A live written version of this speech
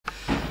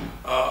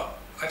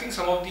I think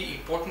some of the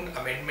important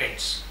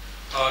amendments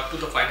to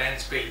the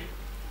finance bill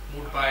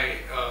moved by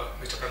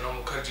Mr.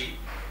 Pranab Mukherjee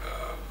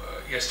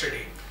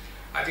yesterday,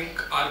 I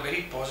think are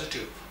very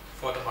positive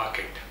for the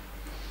market.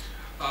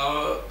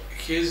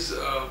 His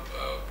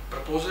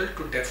proposal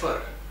to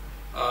defer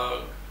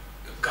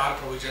GAAR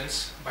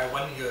provisions by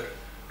 1 year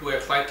to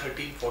FY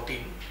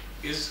 13-14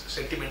 is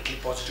sentimentally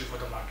positive for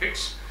the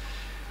markets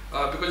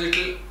because it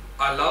will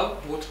allow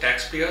both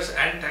taxpayers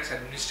and tax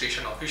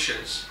administration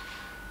officials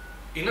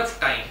enough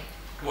time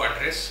to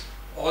address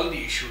all the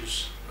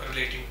issues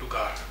relating to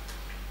GAAR.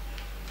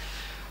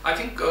 I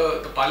think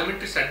the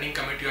Parliamentary Standing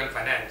Committee on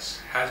Finance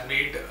has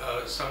made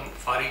some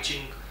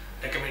far-reaching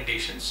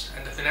recommendations,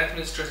 and the Finance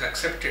Minister has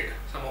accepted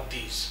some of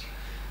these.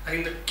 I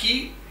think the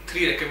key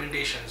 3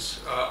 recommendations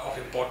of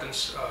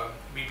importance,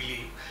 we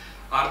believe,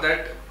 are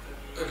that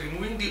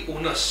removing the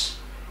onus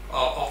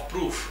of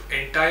proof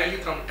entirely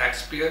from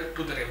taxpayer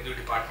to the Revenue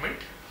Department.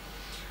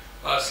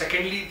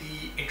 Secondly,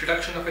 the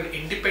introduction of an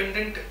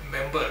independent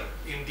member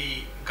in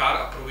the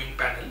GAAR approving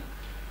panel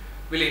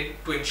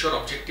to ensure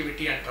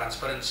objectivity and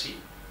transparency.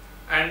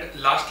 And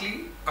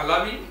lastly,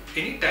 allowing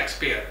any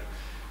taxpayer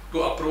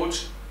to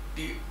approach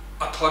the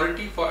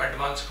authority for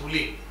advance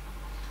ruling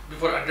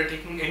before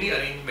undertaking any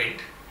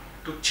arrangement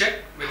to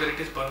check whether it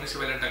is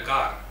permissible under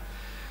GAAR.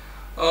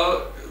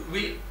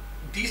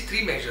 These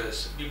 3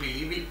 measures, we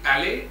believe, will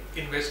allay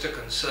investor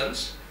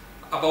concerns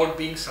about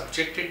being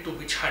subjected to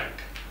witch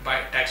hunt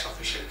by tax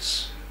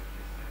officials.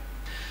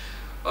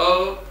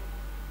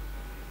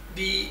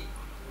 The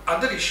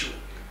other issue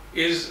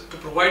is to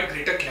provide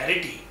greater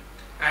clarity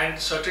and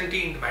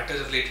certainty in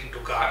matters relating to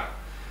GAAR.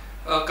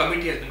 A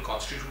committee has been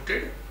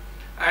constituted,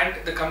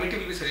 and the committee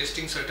will be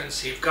suggesting certain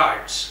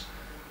safeguards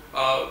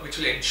which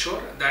will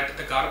ensure that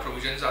the GAAR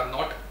provisions are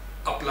not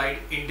applied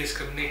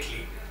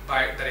indiscriminately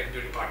by the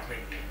Revenue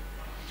Department.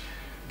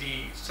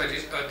 The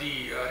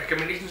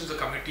recommendations of the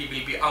committee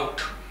will be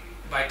out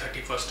by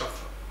 31st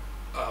of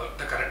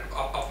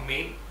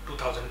May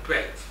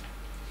 2012.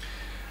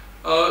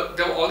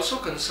 There were also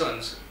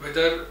concerns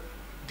whether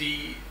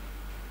the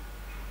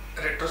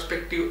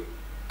retrospective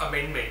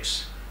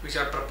amendments which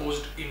are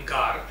proposed in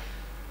GAAR,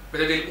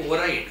 whether they will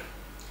override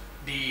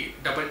the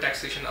double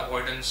taxation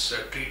avoidance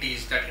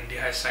treaties that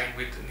India has signed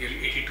with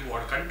nearly 82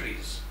 odd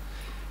countries.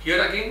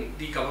 Here again,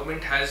 the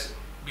government has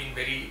been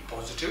very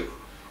positive,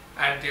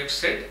 and they have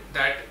said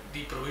that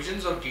the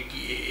provisions of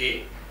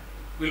GAAR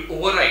will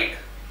override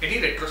any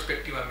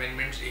retrospective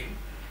amendments in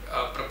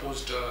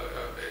proposed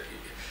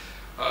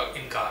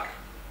in GAAR.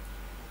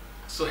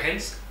 So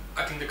hence,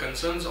 I think the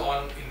concerns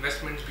on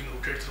investments being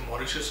routed through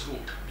Mauritius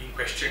route being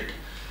questioned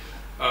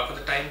for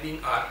the time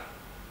being are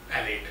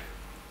allayed.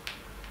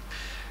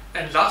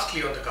 And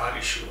lastly, on the GAAR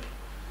issue,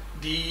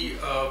 there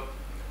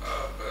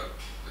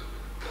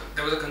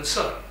was a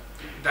concern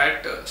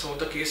that some of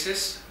the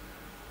cases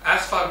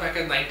as far back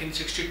as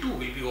 1962 will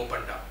be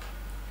opened up.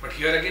 But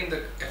here again,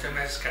 the FM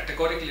has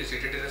categorically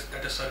stated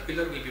that a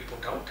circular will be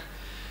put out,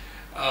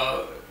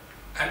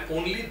 and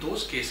only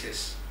those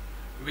cases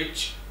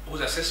whose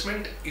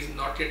assessment is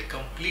not yet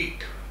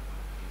complete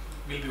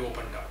will be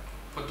opened up.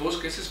 For those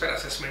cases where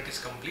assessment is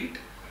complete,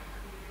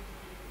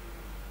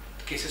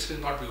 cases will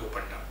not be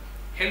opened up.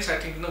 Hence, I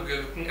think we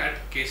are looking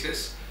at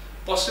cases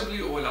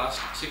possibly over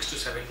last 6 to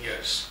 7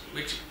 years,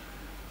 which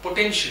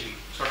potentially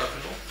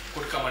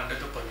could come under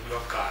the purview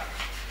of GAAR.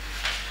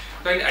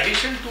 Now, in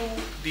addition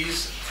to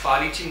these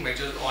far-reaching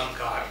measures on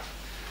GAAR,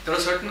 there are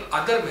certain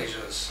other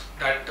measures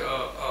that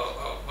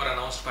were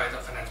announced by the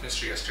Finance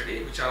Ministry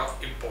yesterday, which are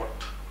of import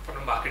from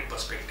a market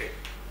perspective.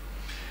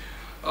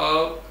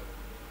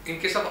 In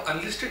case of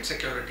unlisted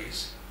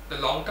securities, the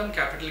long-term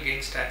capital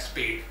gains tax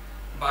paid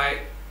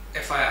by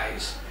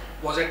FIIs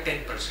was at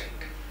 10%,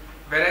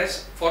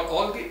 whereas for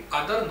all the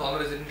other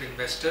non-resident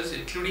investors,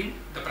 including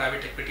the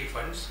private equity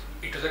funds,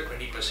 it was at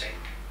 20%.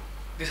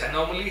 This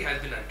anomaly has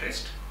been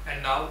addressed,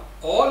 and now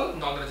all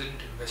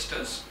non-resident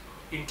investors,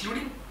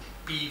 including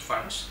PE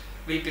funds,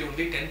 will pay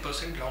only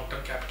 10%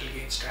 long-term capital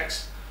gains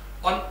tax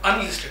on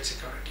unlisted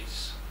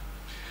securities.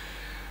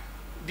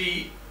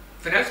 The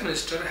Finance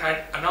Minister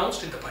had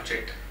announced in the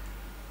budget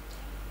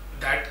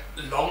that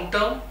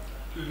long-term,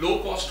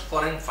 low-cost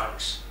foreign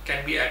funds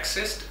can be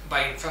accessed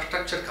by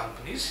infrastructure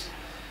companies,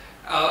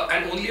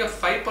 and only a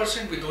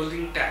 5%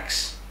 withholding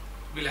tax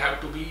will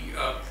have to be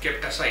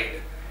kept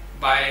aside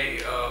by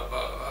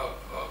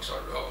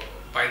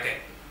them.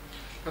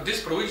 Now,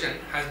 this provision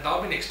has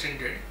now been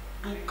extended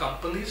to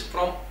companies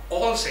from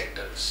all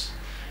sectors.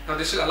 Now,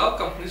 this will allow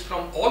companies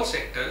from all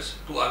sectors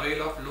to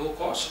avail of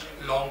low-cost,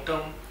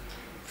 long-term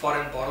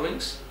foreign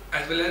borrowings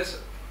as well as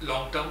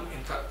long-term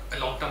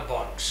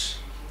bonds.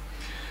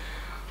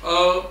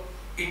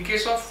 In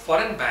case of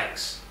foreign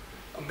banks,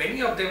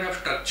 many of them have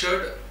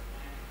structured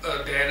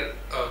their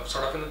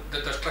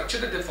the structure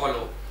that they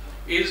follow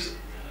is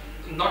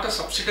not a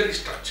subsidiary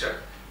structure,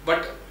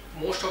 but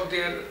most of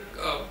their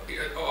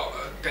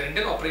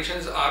Indian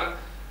operations are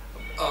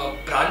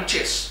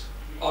branches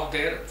of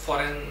their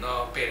foreign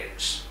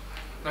parents.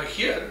 Now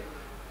here,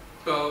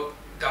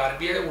 the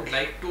RBI would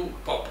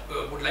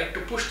like to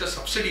push the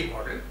subsidy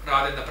model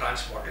rather than the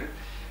branch model,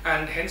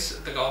 and hence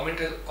the government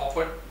has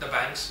offered the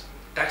banks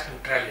tax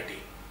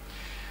neutrality.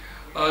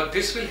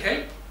 This will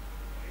help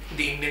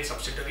the Indian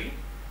subsidiary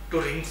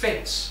to ring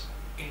fence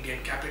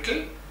Indian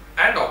capital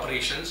and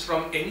operations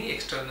from any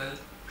external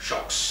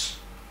shocks.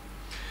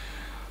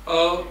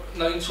 Now,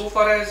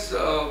 insofar as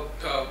sale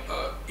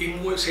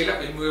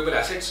of immovable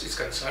assets is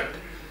concerned,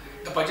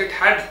 the budget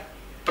had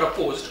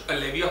proposed a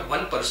levy of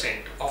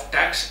 1% of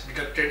tax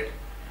deducted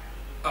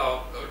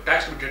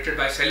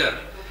by seller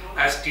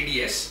as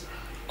TDS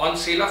on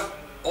sale of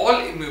all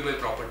immovable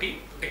property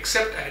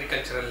except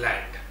agricultural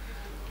land.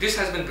 This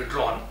has been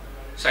withdrawn,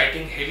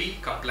 citing heavy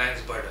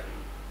compliance burden.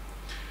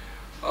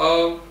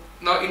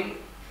 Now, in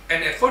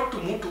an effort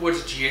to move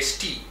towards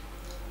GST,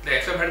 the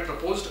FM had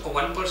proposed a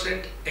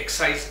 1%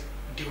 excise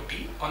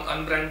duty on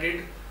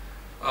unbranded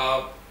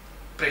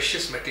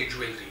precious metal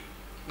jewelry.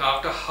 Now,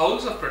 after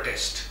hours of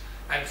protest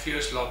and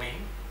fierce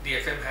lobbying, the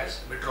FM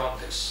has withdrawn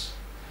this.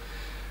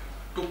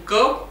 To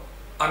curb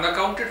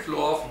unaccounted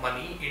flow of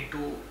money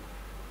into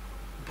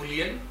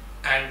bullion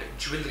and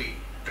jewelry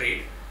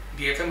trade,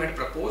 the FM had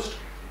proposed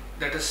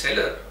that a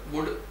seller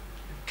would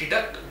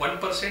deduct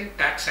 1%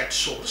 tax at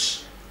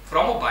source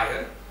from a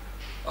buyer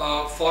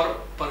for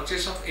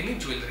purchase of any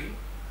jewelry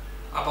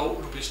above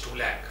rupees 2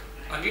 lakh.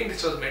 Again,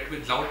 this was met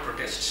with loud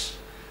protests,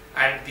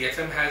 and the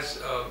FM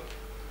has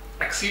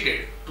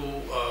acceded to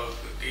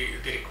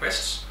the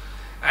requests,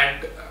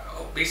 and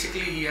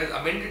basically he has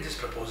amended this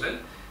proposal,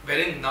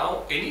 wherein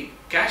now any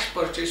cash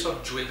purchase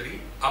of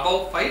jewelry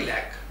above 5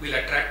 lakh will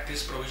attract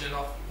this provision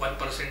of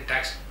 1%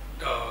 tax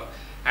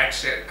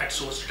at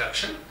source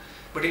deduction.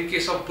 But in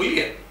case of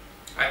bullion,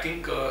 I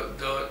think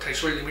the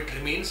threshold limit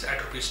remains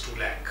at rupees 2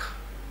 lakh.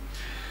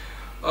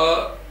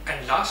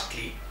 And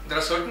lastly, there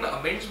are certain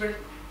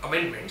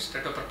amendments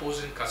that are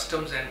proposed in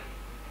customs and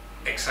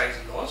excise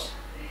laws,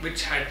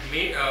 which had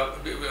made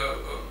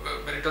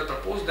when it was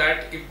proposed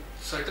that if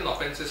certain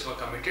offences were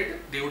committed,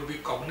 they would be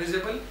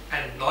cognizable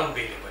and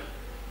non-bailable.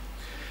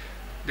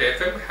 The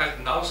FM has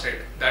now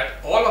said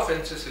that all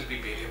offences will be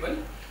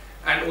bailable,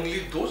 and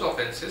only those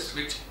offences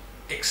which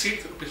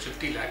exceed rupees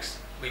 50 lakhs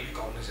will be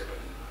cognizable.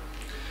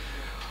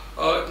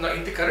 Now,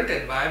 in the current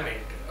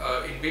environment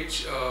in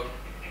which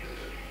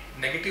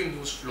negative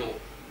news flow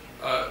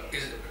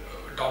is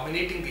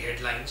dominating the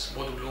headlines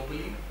both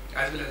globally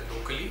as well as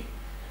locally,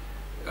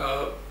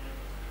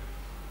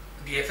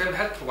 the FM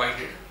has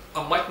provided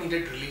a much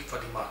needed relief for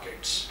the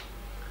markets.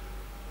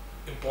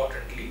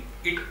 Importantly,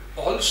 it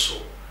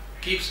also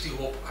keeps the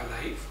hope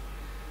alive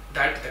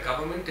that the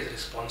government is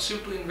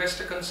responsive to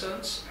investor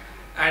concerns,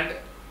 and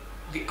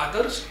the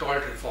other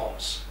stalled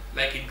reforms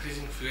like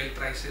increasing fuel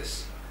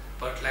prices,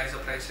 fertilizer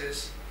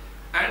prices,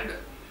 and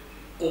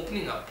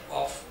opening up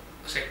of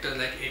sectors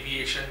like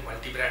aviation,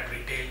 multi-brand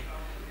retail,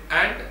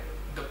 and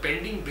the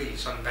pending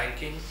bills on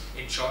banking,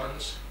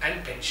 insurance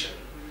and pension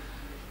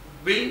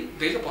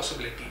there is a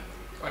possibility,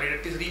 or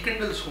it is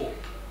rekindles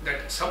hope,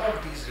 that some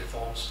of these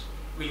reforms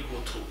will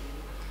go through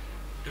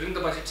during the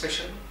budget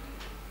session,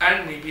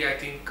 and maybe I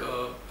think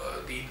the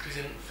increase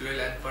in fuel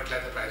and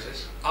fertilizer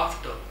prices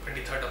after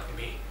 23rd of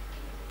May,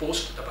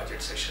 post the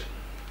budget session.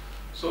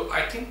 So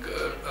I think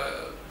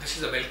this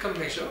is a welcome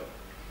measure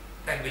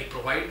and will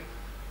provide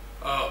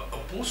a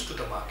boost to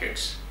the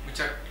markets, which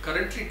are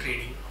currently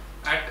trading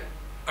at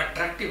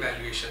attractive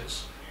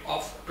valuations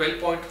of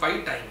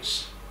 12.5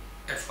 times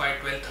FY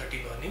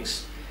 12-13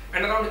 earnings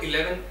and around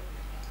 11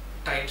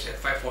 times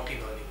FY 14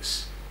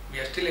 earnings. We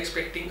are still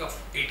expecting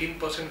of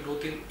 18%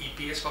 growth in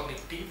EPS for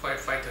Nifty for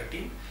FY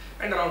 13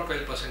 and around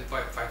 12%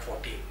 for FY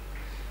 14,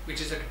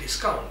 which is a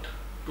discount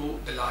to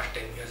the last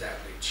 10 years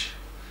average.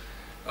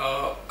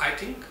 I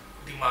think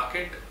the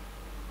market,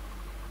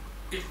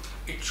 if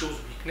it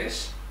shows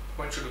weakness,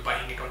 one should be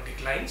buying it on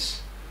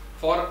declines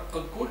for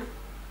a good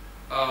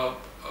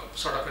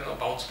sort of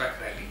bounce back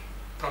rally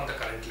from the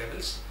current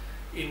levels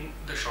in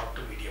the short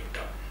to medium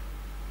term.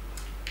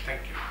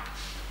 Thank you.